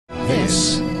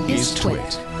This is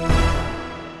Twit.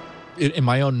 In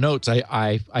my own notes,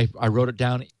 I wrote it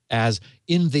down as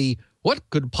in the what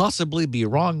could possibly be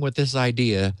wrong with this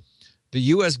idea, the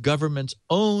U.S. government's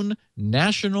own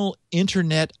national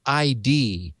internet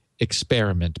ID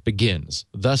experiment begins.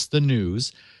 Thus the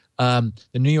news. The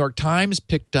New York Times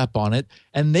picked up on it,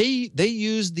 and they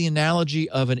used the analogy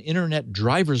of an internet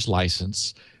driver's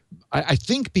license, I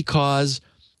think because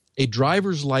a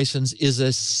driver's license is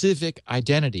a civic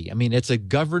identity. I mean, it's a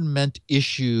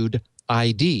government-issued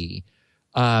ID.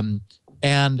 And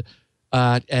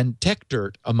Tech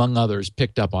Dirt, among others,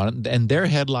 picked up on it, and their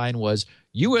headline was,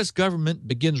 U.S. government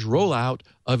begins rollout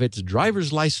of its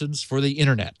driver's license for the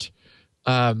internet.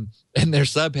 And their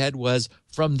subhead was,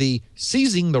 from the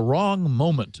Seizing the Wrong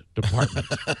Moment Department.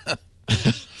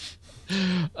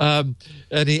 And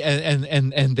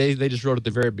they just wrote at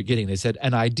the very beginning, they said,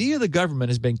 an idea the government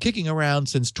has been kicking around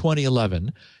since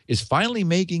 2011 is finally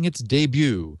making its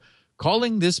debut.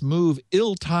 Calling this move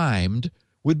ill-timed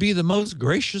would be the most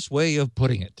gracious way of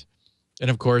putting it. And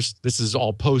of course, this is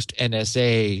all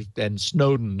post-NSA and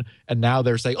Snowden, and now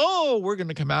they're saying, oh, we're going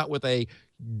to come out with a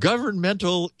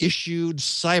governmental-issued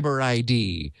cyber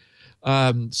ID.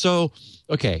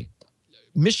 Okay,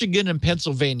 Michigan and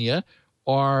Pennsylvania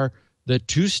are the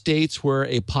two states where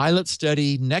a pilot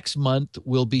study next month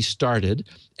will be started,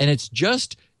 and it's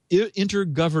just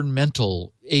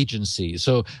intergovernmental agencies.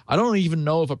 So I don't even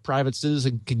know if a private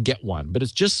citizen can get one, but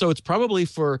it's just so it's probably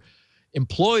for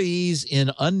employees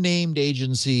in unnamed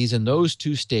agencies in those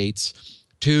two states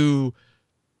to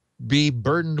be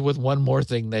burdened with one more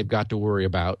thing they've got to worry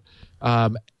about.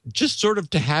 Just sort of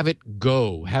to have it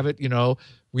go, have it,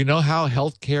 we know how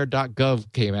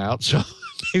healthcare.gov came out, so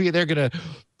maybe they're going to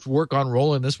work on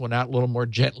rolling this one out a little more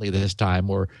gently this time,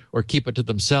 or keep it to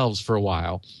themselves for a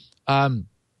while.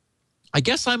 I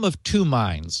guess I'm of two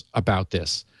minds about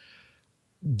this.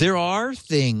 There are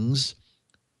things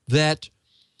that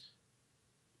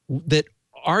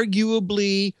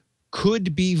arguably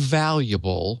could be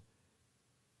valuable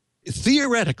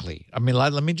theoretically. I mean,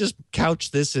 let me just couch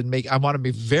this and I want to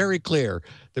be very clear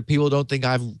that people don't think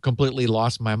I've completely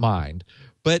lost my mind.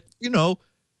 But,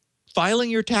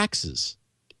 filing your taxes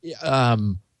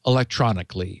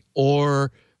electronically,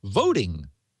 or voting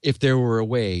if there were a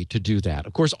way to do that.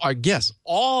 Of course, I guess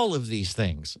all of these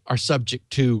things are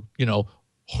subject to,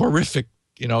 horrific,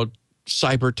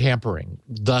 cyber tampering,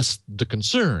 thus the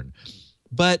concern.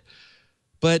 But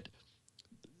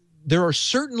there are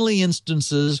certainly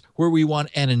instances where we want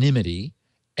anonymity,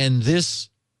 and this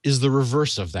is the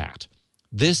reverse of that.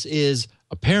 This is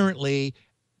apparently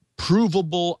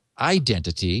provable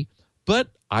identity, but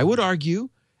I would argue,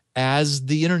 as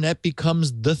the internet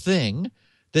becomes the thing,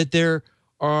 that there's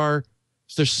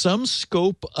some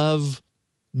scope of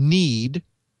need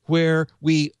where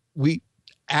we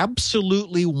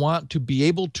absolutely want to be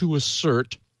able to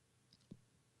assert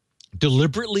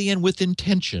deliberately and with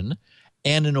intention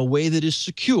and in a way that is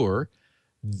secure,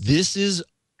 this is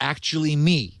actually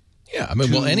me. Yeah, I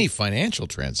mean, any financial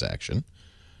transaction,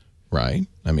 right?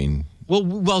 I mean,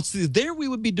 well, see, there we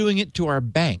would be doing it to our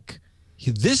bank.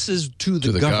 This is to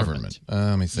the government.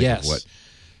 Let me think of what.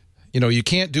 You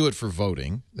can't do it for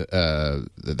voting.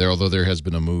 Although there has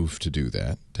been a move to do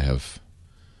that, to have,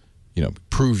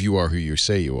 prove you are who you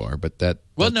say you are. But that.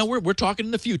 Well, no, we're talking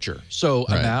in the future. So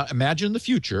now imagine the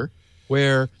future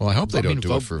where. Well, I hope they don't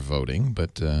do it for voting.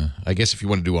 But I guess if you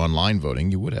want to do online voting,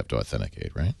 you would have to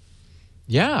authenticate, right?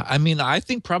 Yeah, I mean, I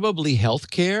think probably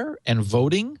healthcare and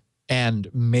voting and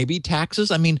maybe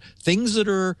taxes. I mean, things that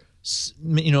are,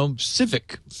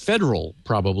 civic, federal,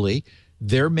 probably.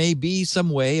 There may be some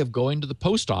way of going to the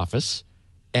post office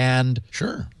and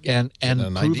and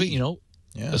proving,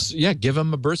 give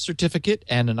them a birth certificate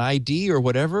and an ID or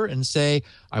whatever, and say,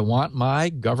 I want my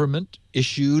government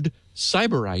issued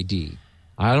cyber ID.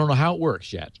 I don't know how it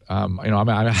works yet.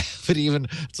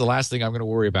 It's the last thing I'm going to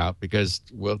worry about, because,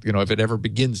 if it ever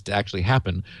begins to actually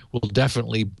happen, we'll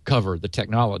definitely cover the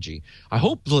technology. I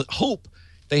hope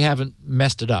they haven't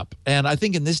messed it up. And I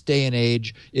think in this day and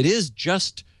age, it's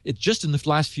just in the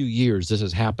last few years this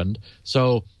has happened.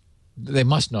 So they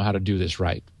must know how to do this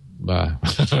right. Didn't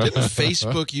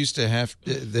Facebook used to have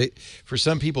for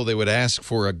some people they would ask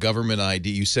for a government ID.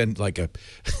 You send like a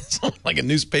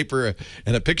newspaper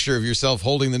and a picture of yourself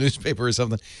holding the newspaper or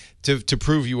something to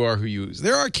prove you are who you are.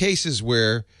 There are cases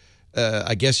where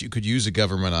I guess you could use a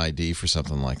government ID for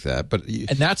something like that,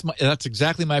 and that's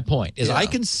exactly my point. I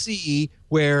can see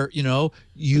where But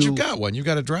you've got one. You've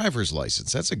got a driver's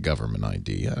license. That's a government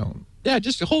ID. Yeah,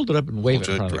 just hold it up and wave it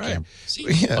in front of the right. camera. See?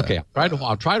 Yeah. Okay,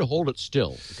 I'll try to hold it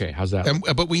still. Okay, how's that?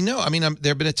 But we know, I mean,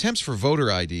 there have been attempts for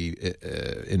voter ID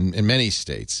in many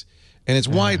states, and it's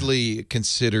widely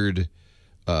considered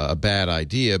a bad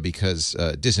idea because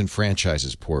it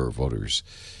disenfranchises poorer voters.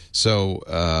 So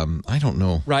I don't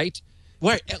know. Right.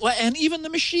 Right. And even the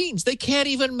machines, they can't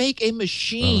even make a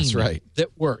machine that's right.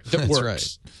 that works.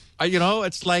 Right.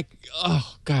 It's like,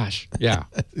 oh, gosh. Yeah.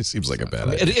 It seems like a bad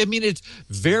idea. I mean, it's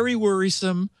very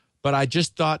worrisome, but I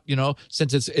just thought,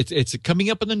 since it's coming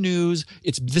up in the news,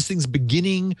 this thing's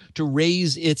beginning to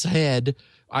raise its head.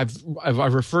 I've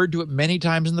referred to it many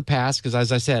times in the past because,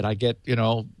 as I said, I get,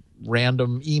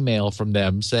 random email from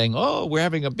them saying, oh, we're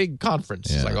having a big conference.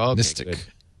 Yeah. It's like, oh, okay,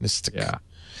 NSTIC. Yeah.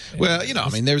 Well, I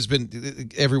mean, there's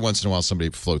been every once in a while somebody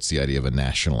floats the idea of a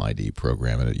national ID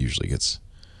program, and it usually gets.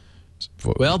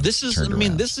 Well, this is.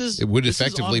 It would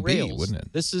effectively be, wouldn't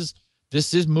it? This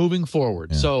is moving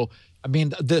forward. Yeah. So,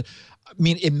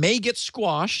 it may get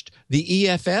squashed. The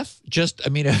EFF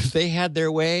if they had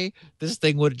their way, this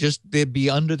thing they'd be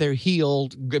under their heel,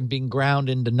 being ground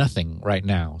into nothing right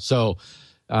now. So,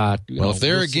 if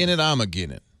they're again it, I'm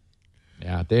again it.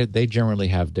 Yeah, they generally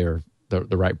have the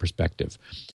right perspective.